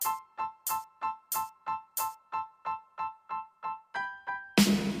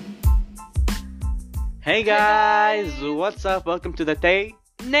Hey guys, what's up? Welcome to the Tay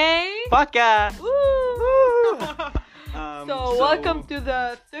Nay. Podcast. Woo! Um, Welcome to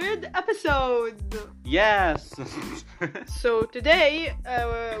the third episode. Yes. So today,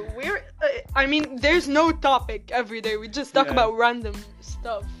 there's no topic every day. We just talk Yeah. about random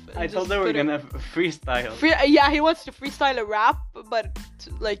stuff. and I just told them we're put it- gonna freestyle. Yeah, he wants to freestyle a rap, but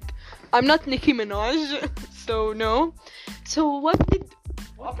like, I'm not Nicki Minaj, so no. So what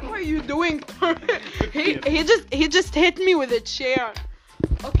are you doing? he just hit me with a chair.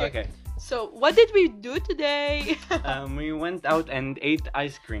 Okay. So what did we do today? We went out and ate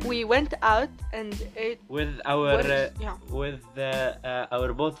ice cream. We went out and ate. with our Yeah. with our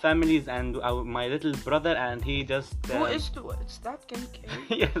both families and my little brother, and he just It's that Kim K?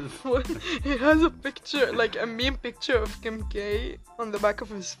 yes. He has a picture, like a meme picture of Kim K on the back of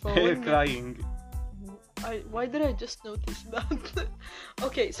his phone. Crying. Why did I just notice that?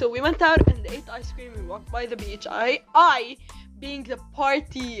 Okay, so we went out and ate ice cream. We walked by the beach. I being the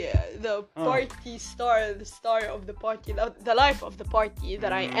party star, the star of the party, the life of the party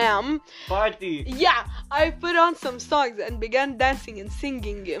that I am. Party. Yeah, I put on some songs and began dancing and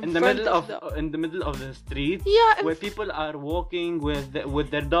singing In the middle of the street, Yeah, where people are walking with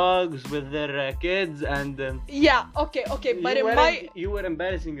their dogs, with their kids, and yeah. Okay, but you were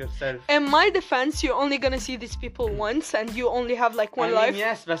embarrassing yourself. in my defense, you're only gonna see these people once, and you only have like one life.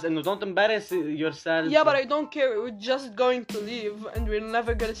 Yes, but don't embarrass yourself. Yeah, but I don't care. We're just going to leave, and we're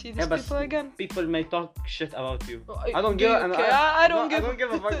never gonna see these people again. People may talk shit about you. I I don't do give. you care? I don't I give. don't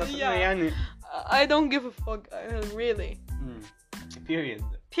give a fuck. بس Yeah. يعني. I don't give a fuck. Really. Period.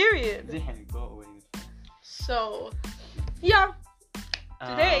 Period. زحل, go away. So, yeah.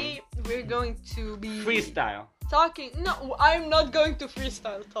 Today we're going to be Freestyle. talking. No, I'm not going to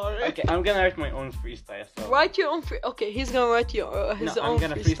freestyle, Tariq. Okay, I'm gonna write my own freestyle. So. Write your own Okay, he's gonna write his No, own I'm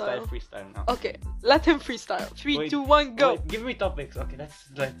gonna freestyle. freestyle now. Okay, let him freestyle. 3, Wait, 2, 1, go. Wait, give me topics. Okay,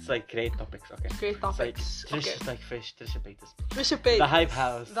 let's like create topics. Okay. Great It's like topics. Trish, Okay. it's like fish. Trisha Paytas. Trisha Paytas. The Hype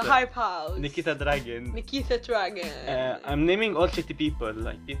House. The Hype House. Nikita Dragon. Nikita Dragon. I'm naming all shitty people.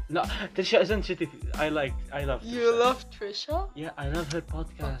 No, Trisha isn't shitty. I love Trisha. You love Trisha? Yeah, I love her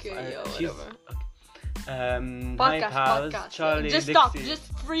podcast. Okay, yeah, she's, whatever. Hype House, Podcast. Charlie, Just Dixie. stop. Just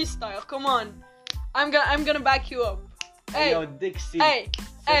freestyle. Come on. I'm gonna back you up. Hey. Yo, Dixie. Hey.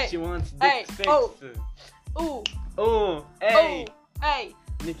 Said Hey. she wants Hey. dick pics. Oh. Ooh. Oh, hey. Oh. Hey.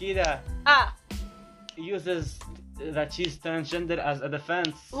 Nikita Ah. uses that she's transgender as a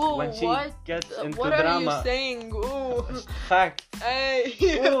defense Ooh, when she what? gets into What are drama. you saying? Ooh. Fact. Hey.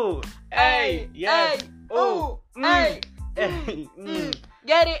 Ooh, hey, yes. Hey. Ooh, Hey. hey,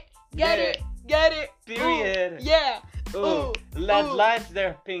 Get it. Get it. Get it. Period. Ooh. Yeah. Ooh, Ooh. LED Ooh. lights,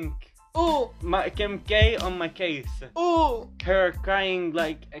 they're pink. Ooh. Kim K on my case. Ooh. Her crying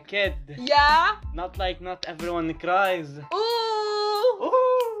like a kid. Yeah. Not everyone cries. Ooh.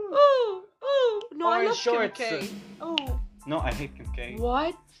 Ooh. Ooh. Ooh. No, I Orange love shorts. Kim K. Oh. No, I hate Kim K.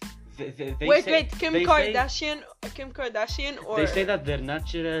 What? They Wait, say- Kim they say- Kardashian or They say that they're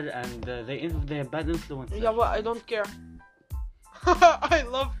natural and they're bad influences. yeah, well, I don't care. I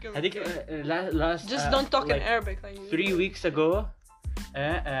love Kim هذيك K. last Just don't talk like in Arabic like you 3 weeks ago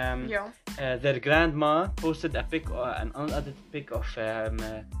Yeah. their grandma posted a pic an unedited pic of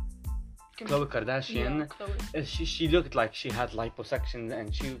Khloe Kardashian. Yeah, Khloe. She looked like she had liposuction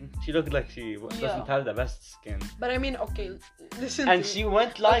and she looked like she doesn't have the best skin. But I mean, okay, listen And to she me.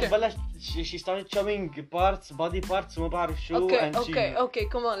 went live Okay. she started showing body parts ما بعرف شو and Okay,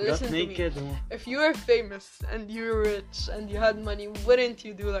 come on, she got listen to me. naked. If you were famous and you were rich and you had money, wouldn't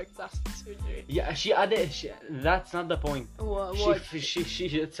you do like plastic surgery? Yeah, she added that's not the point. What? She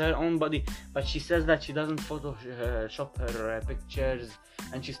it's her own body, but she says that she doesn't Photoshop her pictures,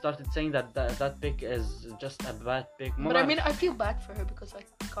 and she started saying that pic is just a bad pic. But I mean, I feel bad for her because like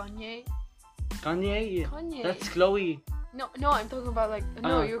Kanye. Kanye. That's Khloe. No, I'm talking about like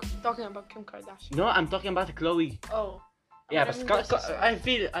no, Ah. you're talking about Kim Kardashian. No, I'm talking about Khloe. Oh. Yeah, I but mean, that's just her. I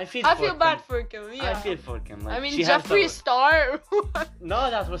feel. I for feel Kim. bad for Kim. Yeah. I feel for Kim. Like, I mean, she had Jeffree some- Star. No,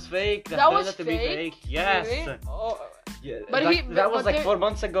 that was fake. That turned was out to be fake? Yes. Really? Oh. Yeah, But that was but like 4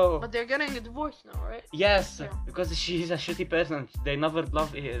 months ago. But they're getting a divorce now, right? Yes, Yeah. because she's a shitty person. They never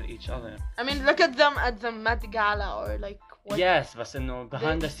love each other. I mean, look at them at the Met Gala or like what? Yes, but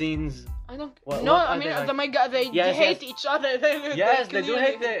behind the scenes. I don't. What- no, what I are mean, they at the like? Met Gala, they Yes, hate each other. Yes, they do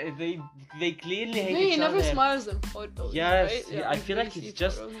clearly hate they clearly hate He each never other. smiles in photos. Yes, right? I feel like you he's see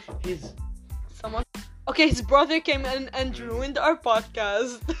just photos. he's Someone. Okay, his brother came in and ruined our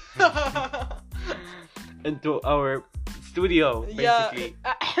podcast. into our studio basically.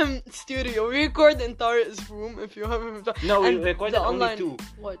 Yeah. studio. We record in Tara's room if you haven't. No, we And recorded the only online- 2.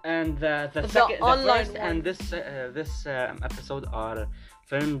 What? And the online first one. and this episode are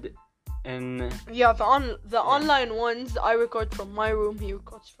filmed in Yeah, the online ones I record from my room. He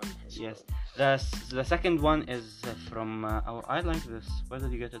records from his yes. room. The second one is from our. I like this. Where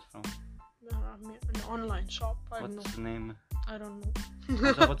did you get it from? I mean, an online shop. I don't know. What's the name? I don't know.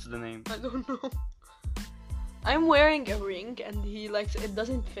 What's the name? I don't know. I'm wearing a ring and he likes it.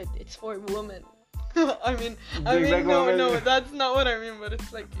 Doesn't fit. It's for women. I mean, Exact no, woman. that's not what I mean. But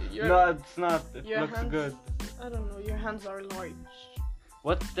it's like your, No, it's not. It your looks hands. good. I don't know. Your hands are large.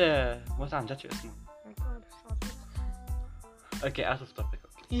 What عن جد شو اسمه? Okay, out of topic.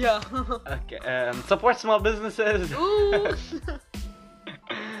 Okay. Yeah. Okay. Support small businesses. Ooh.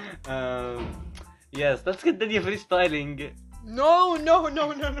 Yes, let's continue freestyling. No.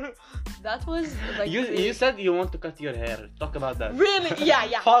 That was like You said you want to cut your hair. Talk about that. really,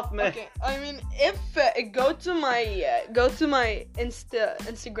 yeah. Fuck me. Okay, I mean, if go to my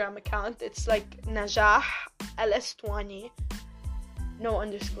Instagram account, it's like Najah LS20, no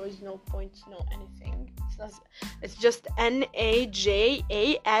underscores, no points, no anything. It's just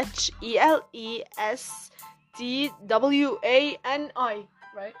NAJAHELESTWANI,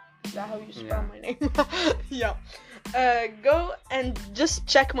 right? Is that how you spell my name? Yeah. Go and just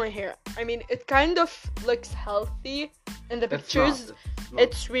check my hair. I mean, it kind of looks healthy in the pictures.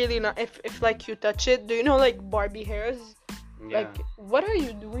 It's really not. If like you touch it, do you know like Barbie hairs? Yeah. Like, what are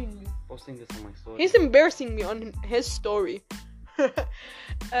you doing? Posting this on my story. He's embarrassing me on his story.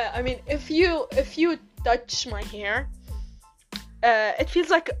 I mean, if you touch my hair, it feels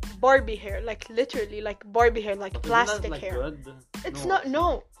like Barbie hair, like literally like Barbie hair, like But isn't plastic that, like, hair. good? It's not.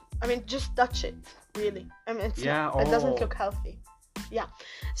 No, I mean, just touch it. Really, I mean, it's Yeah, not, it doesn't oh. look healthy. Yeah.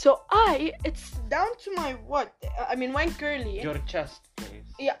 So it's down to my what? I mean, when curly. Your chest, please.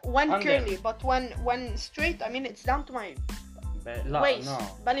 Yeah, when Under. curly, but when straight, I mean, it's down to my waist, No.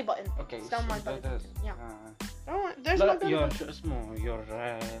 belly button. Okay. It's down my belly this. button. Yeah. Oh, there's my لا belly your button. شو اسمه your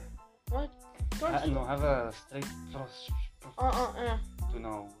What? no have a straight cross to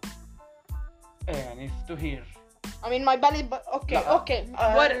know يعني to hear. I mean, my belly button. Okay, لا, okay.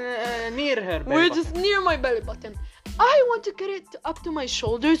 What? near her belly We're button. just near my belly button. I want to cut it up to my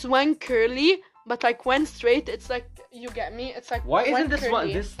shoulders when curly, but like when straight, it's like, you get me. It's like Why when isn't this one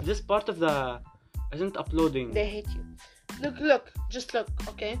curly, this part of the isn't uploading? They hate you. Look, just look.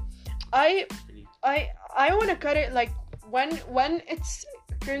 Okay, I want to cut it like when it's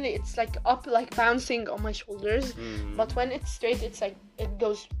curly, it's like up, like bouncing on my shoulders. But when it's straight, it's like it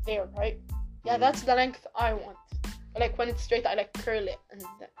goes there, right? Yeah, that's the length I want. Like when it's straight, I like curl it, and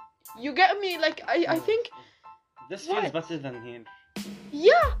you get me. Like I think. This What? feels better than here.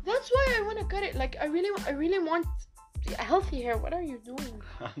 Yeah, that's why I want to cut it. Like I really want healthy hair. What are you doing?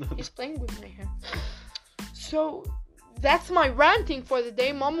 He's playing with my hair. So that's my ranting for the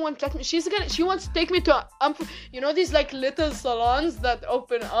day. Mom won't let me. She wants to take me to you know these like little salons that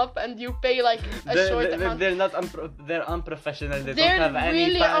open up and you pay like a short amount. They're not they're unprofessional. They They're don't have any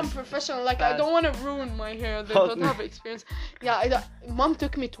really past. unprofessional. Like I past- don't want to ruin my hair. They Fuck don't me. have experience. Yeah, Mom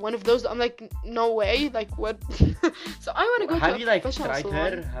took me to one of those. I'm like, no way. Like what? So I want to go Have to you a like professional tried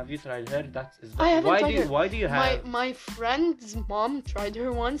salon. her? Have you tried her? I haven't why tried do you, her. why do you have My friend's mom tried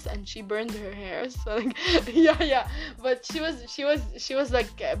her once and she burned her hair. So like, yeah. But she was like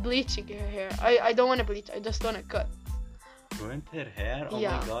bleaching her hair. I don't want to bleach. I just want to cut. burnt her hair? Oh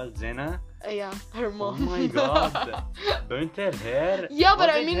Yeah. my god, Zena. Yeah, her Oh mom. my god. Burnt her hair? Yeah, but What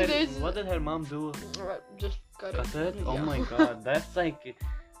I did mean, her- there's- What did her mom do? Just cut Cut it? Oh Yeah. my god, that's like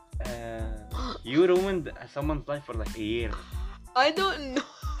you ruined someone's life for like a year. I don't know.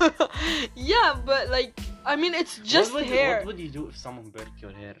 Yeah, but like, I mean, it's just hair. What would you do if someone burnt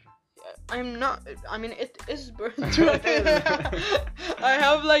your hair? I'm not. I mean, it is burnt. It is. I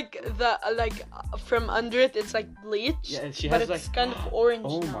have like the from under it. It's like bleach. Yeah, she but has it's like kind of orange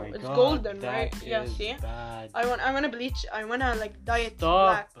oh now. my It's god, golden, that right? Yeah. is See, bad. I want to bleach. I want to like dye it Stop.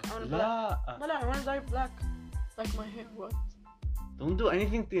 black. I want black. لا. Mala, I want to dye it black, like my hair. What? Don't do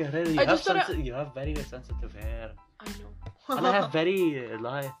anything to your hair. You I have just wanna- you have very sensitive hair. I know. And I have very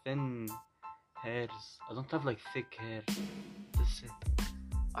light, thin hairs. I don't have like thick hair. That's it.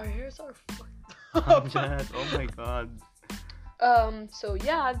 Our hairs are fucked. Amjad, oh my god. So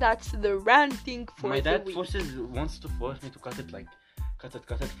yeah, that's the ranting for My the dad week. wants to force me to cut it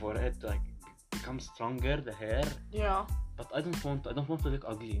for it like become stronger the hair. Yeah, But I don't want to look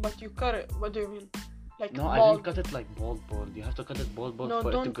ugly. but you cut it. What do you mean? Like No, I bald. didn't cut it like bald. You have to cut it bald No, for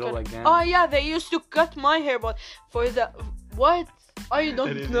it to don't grow cut. again. Oh yeah, they used to cut my hair, but for the what? I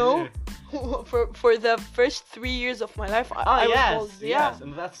don't know. For the first 3 years of my life, I was bald. Yeah. Yes,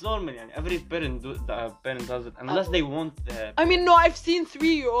 and that's normal. Yani. Every parent parent does it unless they want. I mean, no, I've seen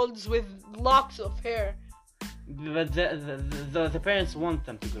 3-year-olds with locks of hair. But the parents want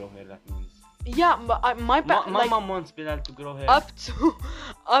them to grow hair. That means. Yeah, but my My mom wants Bilal to grow hair. up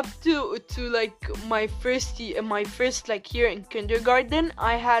to like my first like year in kindergarten,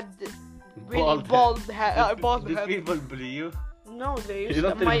 I had really bald hair. Bald Did head. people bully you? No, they You used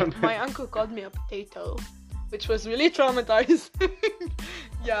don't my remember? my uncle called me a potato, which was really traumatizing.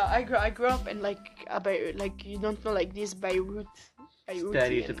 Yeah, I grew up in like you don't know, like these Beirut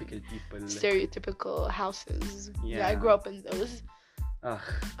Stereotypical people. stereotypical houses. Yeah, I Yeah. grew up in those. Ugh.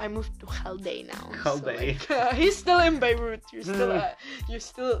 I moved to Khalday now. Khalday. So like, he's still in Beirut. You're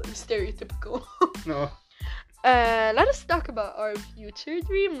still stereotypical. No. Let us talk about our future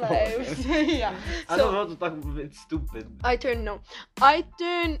dream lives. Yeah. I don't So know how to talk about it. It's stupid. I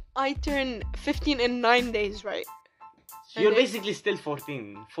turn 15 in 9 days, right? You're And it- basically still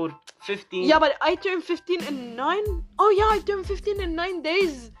 14. 15. Yeah, but I turned 15 in 9. Oh yeah, I turned 15 in 9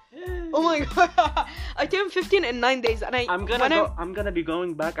 days. Oh my god. I turned 15 in 9 days, and I'm gonna be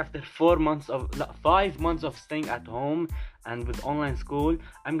going back after 5 months of staying at home and with online school.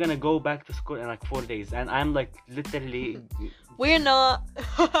 I'm gonna go back to school in like 4 days, and I'm like literally. We're not.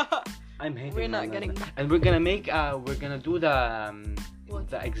 I'm hating. We're not online. getting back. And we're gonna do What?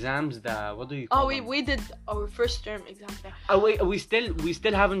 the exams. What do you call Oh, them? we did our first term exam there. We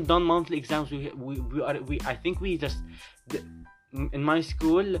still haven't done monthly exams. I think we just in my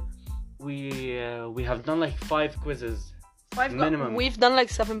school we have done like 5 quizzes. 5 minimum. We've done like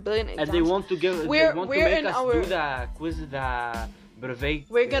 7 billion exams. And they want to We're make in us our- do the quiz, the brevet.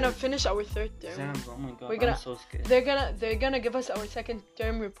 We're gonna finish our 3rd term. exams. Oh my god, We're gonna- I'm so scared. They're gonna give us our 2nd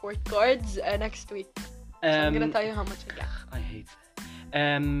term report cards next week. So I'm gonna tell you how much I got. I hate.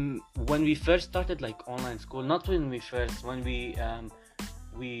 When we first started like online school, not when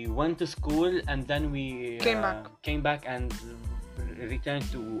we went to school and then we came back and returned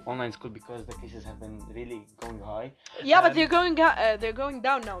to online school because the cases have been really going high. Yeah, but they're going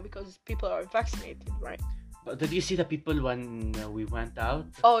down now because people are vaccinated, right? But did you see the people when we went out?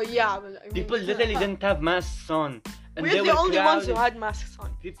 Oh yeah, but I mean, People literally didn't have masks on. And We're they the were only ones who crowded. had masks on.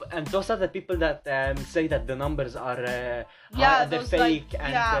 People, and those are the people that say that the numbers are Yeah, they're those, fake like,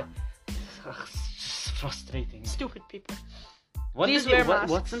 and yeah. it's frustrating. Stupid people. What Please did you, wear what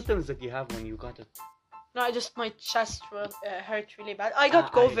masks. symptoms did you have when you got it? No, my chest hurt really bad. I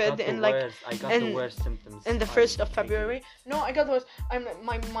got COVID I got the in- worst symptoms. in the I 1st of hated February. it. No, I got those.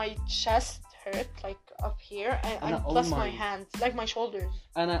 My chest hurt like up here and oh plus my my. hands, like my shoulders.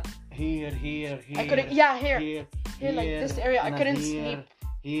 Anna, here. I couldn't. Yeah, here. Here, like this area, I Anna, couldn't here, sleep.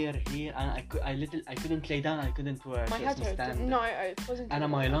 Here, and I couldn't lay down. I couldn't My head hurt. stand. No, it wasn't. Anna,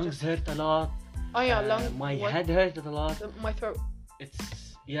 really my bad, lungs just- hurt a lot. Oh yeah, lungs. My what? head hurt a lot. My throat. It's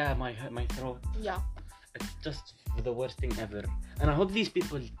my throat. Yeah. It's just the worst thing ever. And I hope these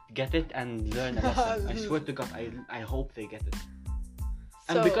people get it and learn a lesson. I swear to God, I hope they get it.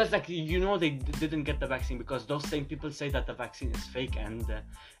 And So- because like they didn't get the vaccine because those same people say that the vaccine is fake and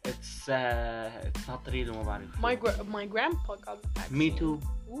it's not real. My grandpa got the vaccine. Me too.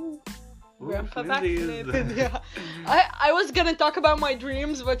 Ooh. Ooh, Grandpa twinsies. vaccinated. Yeah. I was gonna talk about my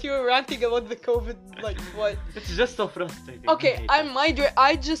dreams, but you were ranting about the COVID. Like what? It's just so frustrating. Okay, I hate it.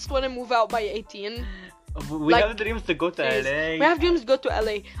 I just want to move out by 18. We like, have dreams to go to Yes. LA. We have dreams to go to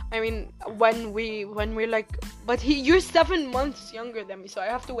LA. I mean, when we're like, but you're 7 months younger than me, so I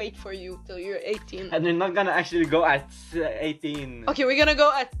have to wait for you till you're 18. And we're not gonna actually go at 18. Okay, we're gonna go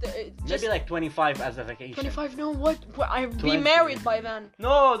at just Maybe like 25 as a vacation. 25. No, what? I'll be 20. married by then.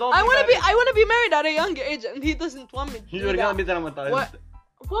 No, don't. I want to be married at a young age, and he doesn't want me to do You're gonna be that. traumatized. What?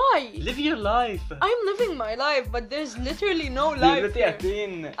 Why? Live your life. I'm living my life, but there's literally no You're life literally a here.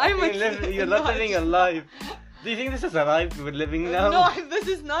 teen. I'm a You're teen. not No, living it's a life. Do you think this is a life we're living now? No, this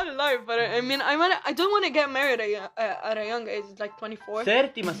is not a life. But I mean, I don't want to get married at a young age, like 24.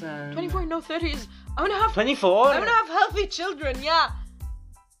 30 مثلا. 24, no, 30 is. I want to have. 24? I want to have healthy children. Yeah,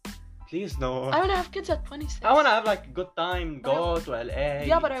 Please no. I want to have kids at 26. I want to have like a good time, go to LA.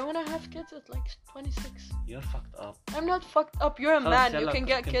 Yeah, but I want to have kids at like 26. You're fucked up. I'm not fucked up. You're a Oh, man. shut You up. can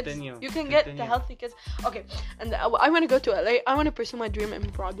get Continue. kids. You can get the Continue. healthy kids. Okay, and I want to go to LA. I want to pursue my dream in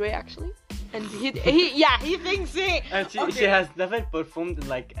Broadway actually. And he thinks he. And she Okay. has never performed in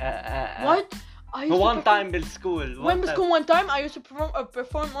like What? I used to One perform- time بالسchool. When was school one time, I used to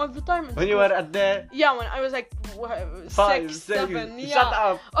perform all the time. In When you school. were at the Yeah, when I was like 5, 6, 6. 7. Yeah. Shut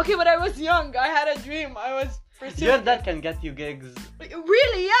up. Okay, but I was young. I had a dream. I was pursuing. Your dad can get you gigs.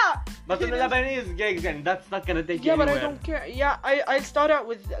 Really? Yeah. But in He the does. Lebanese gigs, and that's not gonna take Yeah, you but I anywhere. don't care. Yeah, I'll start out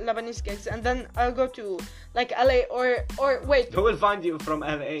with Lebanese gigs, and then I'll go to like LA or wait. Who will find you from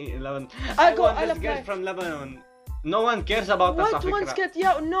LA, Lebanon? I'll go- want I'll this girl apply. from Lebanon. No one cares about us. What على one's فكرة. get?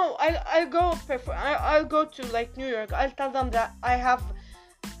 Yeah, no. I'll go. I'll go to like New York. I'll tell them that I have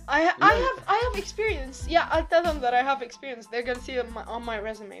experience. Yeah, I'll tell them that I have experience. They're gonna see on my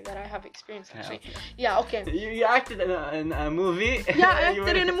resume that I have experience. Actually. Yeah. Okay. You acted in a movie. Yeah, I You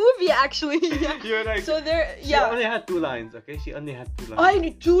acted were- in a movie actually. Yeah. You were like. So there. She Yeah. only had 2 lines. Okay, she only had 2 lines. I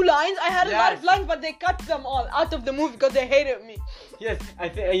knew 2 lines. I had a lot of Yes. lines, but they cut them all out of the movie because they hated me. Yes, I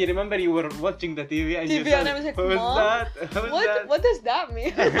think I remember you were watching the TV and you TV, said, and I was like, "Who is Mom, that? Who is that?" What does that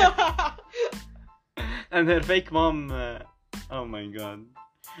mean? And her fake mom. Oh my god.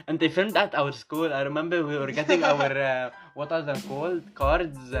 And they filmed at our school. I remember we were getting our what are they called?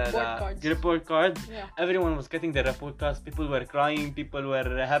 Cards. Report cards. Report cards. Yeah. Everyone was getting their report cards. People were crying. People were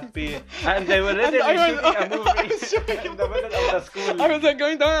happy, and they were And literally I was- shooting a I movie was shooting in the middle of the school. I was like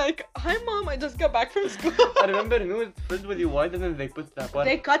going down like, hi mom, I just got back from school. I remember news filled with you. Why didn't they put that part?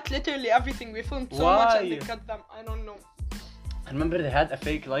 They cut literally everything. We filmed so much and they Why? cut them. I don't know. I remember they had a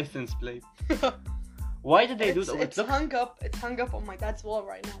fake license plate. Why did they do that? It's hung up. It's hung up on my dad's wall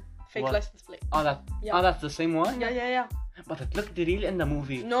right now. Fake What? license plate. Oh, that's the same one. Yeah. But it looked real in the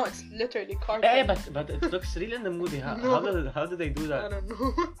movie. No, it's literally cardboard. Eh, but it looks real in the movie. No. How did they do I that? don't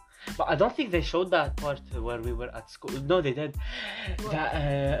know. But I don't think they showed that part where we were at school. No, they did. What?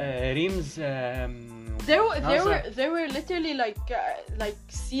 That Reem's. There were literally like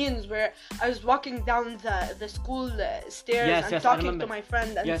scenes where I was walking down the school stairs Yes, and yes, I talking remember. to my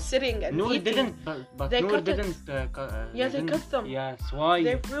friend and Yes. sitting and Noor eating. didn't, but They Noor cut it. didn't. Yeah, they didn't- cut them. Yes, why?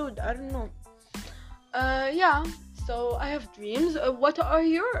 They're rude. I don't know. Yeah. So I have dreams. What are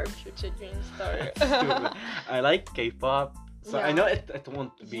your future dreams, Star? Stupid. I like K-pop, so I Yeah. know it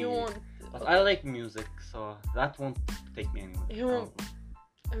won't be. You won't. But I like music, so that won't take me anywhere. You won't.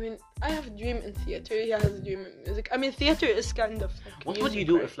 I mean, I have a dream in theater. He has a dream in music. I mean, theater is kind of like What would you music,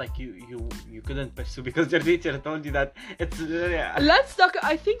 do right? if like you couldn't pursue because your teacher told you that it's? Let's talk.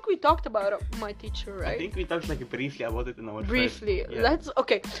 I think we talked about my teacher, I right? think we talked like briefly about it in our Briefly. first- yeah. Let's.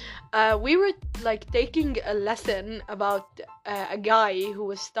 Okay. We were like taking a lesson about a guy who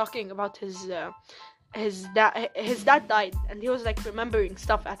was talking about his dad died, and he was like remembering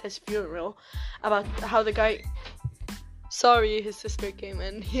stuff at his funeral about how the guy. Sorry, his sister came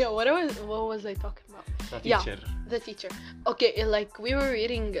in. Yeah, what was I talking about? The Yeah. teacher. The teacher. Okay, like we were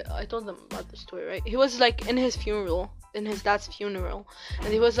reading. I told them about the story, right? He was like in his funeral, in his dad's funeral,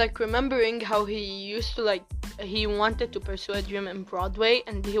 and he was like remembering how he used to like he wanted to pursue a dream in Broadway,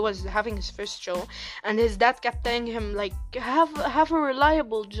 and he was having his first show, and his dad kept telling him like have a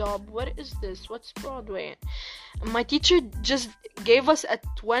reliable job. What is this? What's Broadway? My teacher just gave us a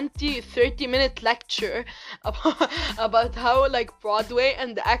 20-30 minute lecture about how like Broadway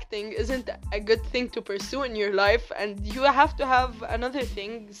and acting isn't a good thing to pursue in your life, and you have to have another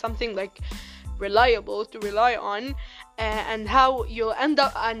thing, something like reliable to rely on, and how you'll end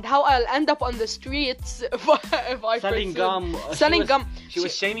up and how I'll end up on the streets if I Selling pursue- gum. selling gum. She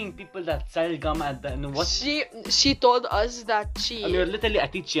was shaming people that sell gum at the and what? She told us that And you're literally a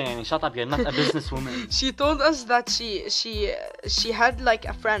teacher, يعني. Shut up, you're not a businesswoman. she told us that she had like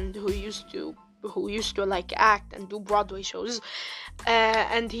a friend who used to like act and do Broadway shows,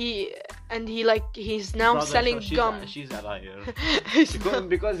 and he like he's now Brother, selling so gum. She's a liar. He's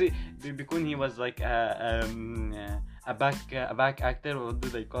because he was like a back actor. What do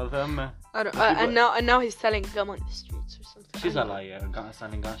they call them? I don't, the people- and now he's selling gum on the streets or something. She's I a don't know. liar.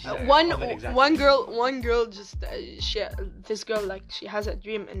 Selling gum. She's One girl just this girl like she has a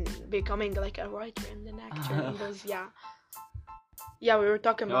dream in becoming like a writer and an actor and those yeah we were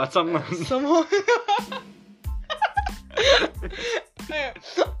talking No, about someone.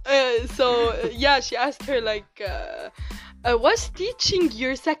 So yeah, she asked her like was teaching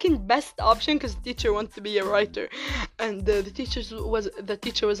your second best option because the teacher wants to be a writer, and the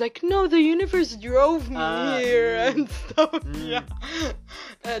teacher was like, no, the universe drove me here and stuff. Yeah,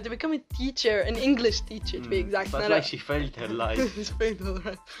 to become a teacher, an English teacher to be exact. That's not like she failed her life. It's fatal,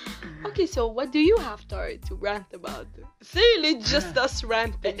 right? Okay, so what do you have, Tari, to rant about? Seriously, just us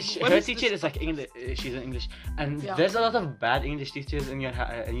ranting. What Her is teacher this? is like English. She's in English, and Yeah. there's a lot of bad English teachers in your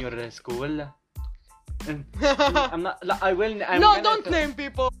school. And I'm not. I'm No, gonna don't name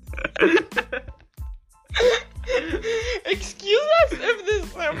people. Excuse us if this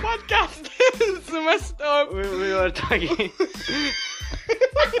podcast is messed up. We were talking.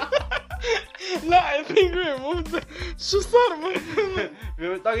 لا, I think we moved. شو صار? We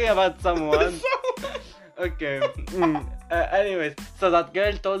were talking about someone. Okay. Anyways, so that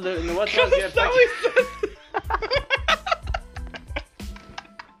girl told her, what was your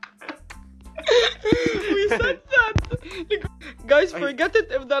We said that. Guys, forget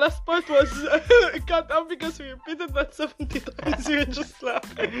it if the last part was cut out because we repeated that 70 times. We were just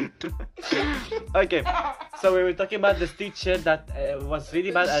laughing. Okay, so we were talking about this teacher that was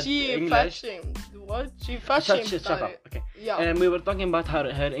really bad at English. What? She fat-shamed. Shut up. Okay. Yeah. And we were talking about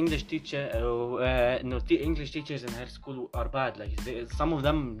her English teacher. English teachers in her school are bad. Like some of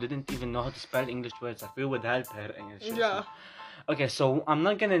them didn't even know how to spell English words. Like we would help her English. Yeah. Okay, so I'm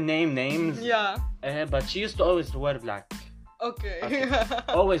not gonna name names. Yeah. But she used to always wear black. Okay.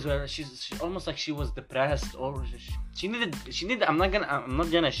 Always wear. She almost like she was depressed or she needed. I'm not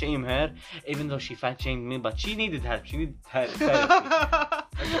gonna shame her, even though she fat shamed me. But she needed help. She needed help.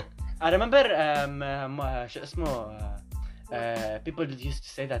 Okay. I remember شو اسمه people used to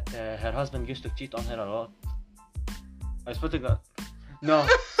say that her husband used to cheat on her a lot. I swear to God. No,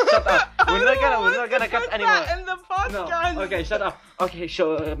 shut up. We're not gonna cut anymore. In the podcast. No. Okay, shut up. Okay,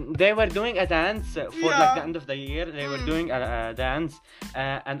 so they were doing a dance for like the end of the year. They were doing a dance,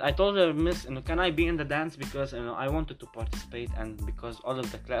 and I told her, Miss, can I be in the dance because I wanted to participate and because all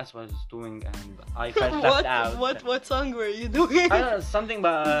of the class was doing and I felt left out. What song were you doing? I don't know, something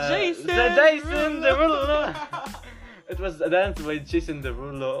by Jason Derulo. It was a dance by Jason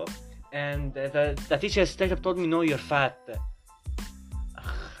Derulo, and the teacher straight up told me, "No, you're fat."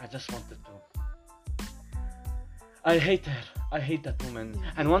 I just wanted to. I hate her. I hate that woman.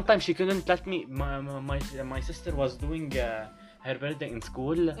 And one time she couldn't let me. My sister was doing her birthday in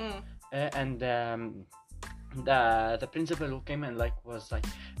school, and the principal who came and was like,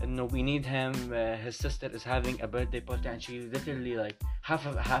 no, we need him. His sister is having a birthday party, and she literally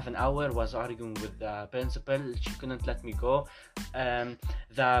half an hour was arguing with the principal. She couldn't let me go.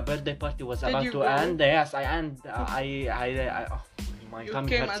 The birthday party was about to end. Yes, I end. My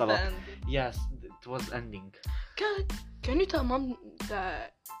tummy hurts a lot. Yes, it was ending. Can you tell mom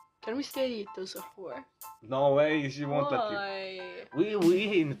that? Can we stay till sahur? No way, she won't let you.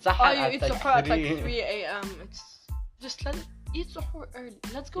 We نتسحر you eat sahur at like 3 a.m. It's just eat sahur early.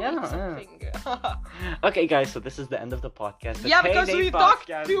 Let's go eat something. Okay, guys, so this is the end of the podcast. Because we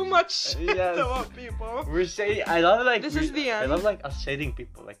talked too much about people. We're shading. I love this is the end. I love us shading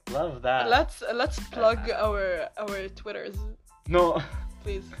people. Love that. Let's plug our Twitters. No.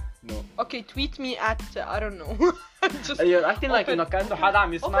 Please. No. Okay, tweet me at I don't know. Just you're acting like إنه كأنه حدا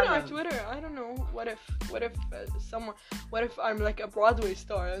عم يسمعنا. Open our Twitter. I don't know. What if I'm like a Broadway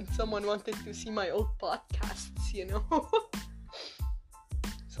star and someone wanted to see my old podcasts?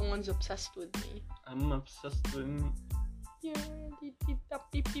 Someone's obsessed with me. I'm obsessed with me.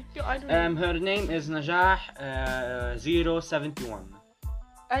 I don't know. Her name is Najah 071.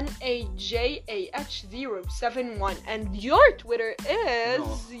 NAJAH071 and your Twitter is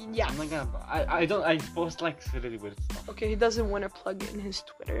yes. I'm not gonna. I post really weird stuff. Okay, he doesn't want to plug in his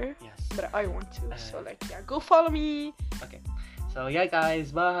Twitter. Yes. But I want to. So go follow me. Okay. So yeah,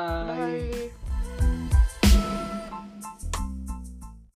 guys, bye. Bye.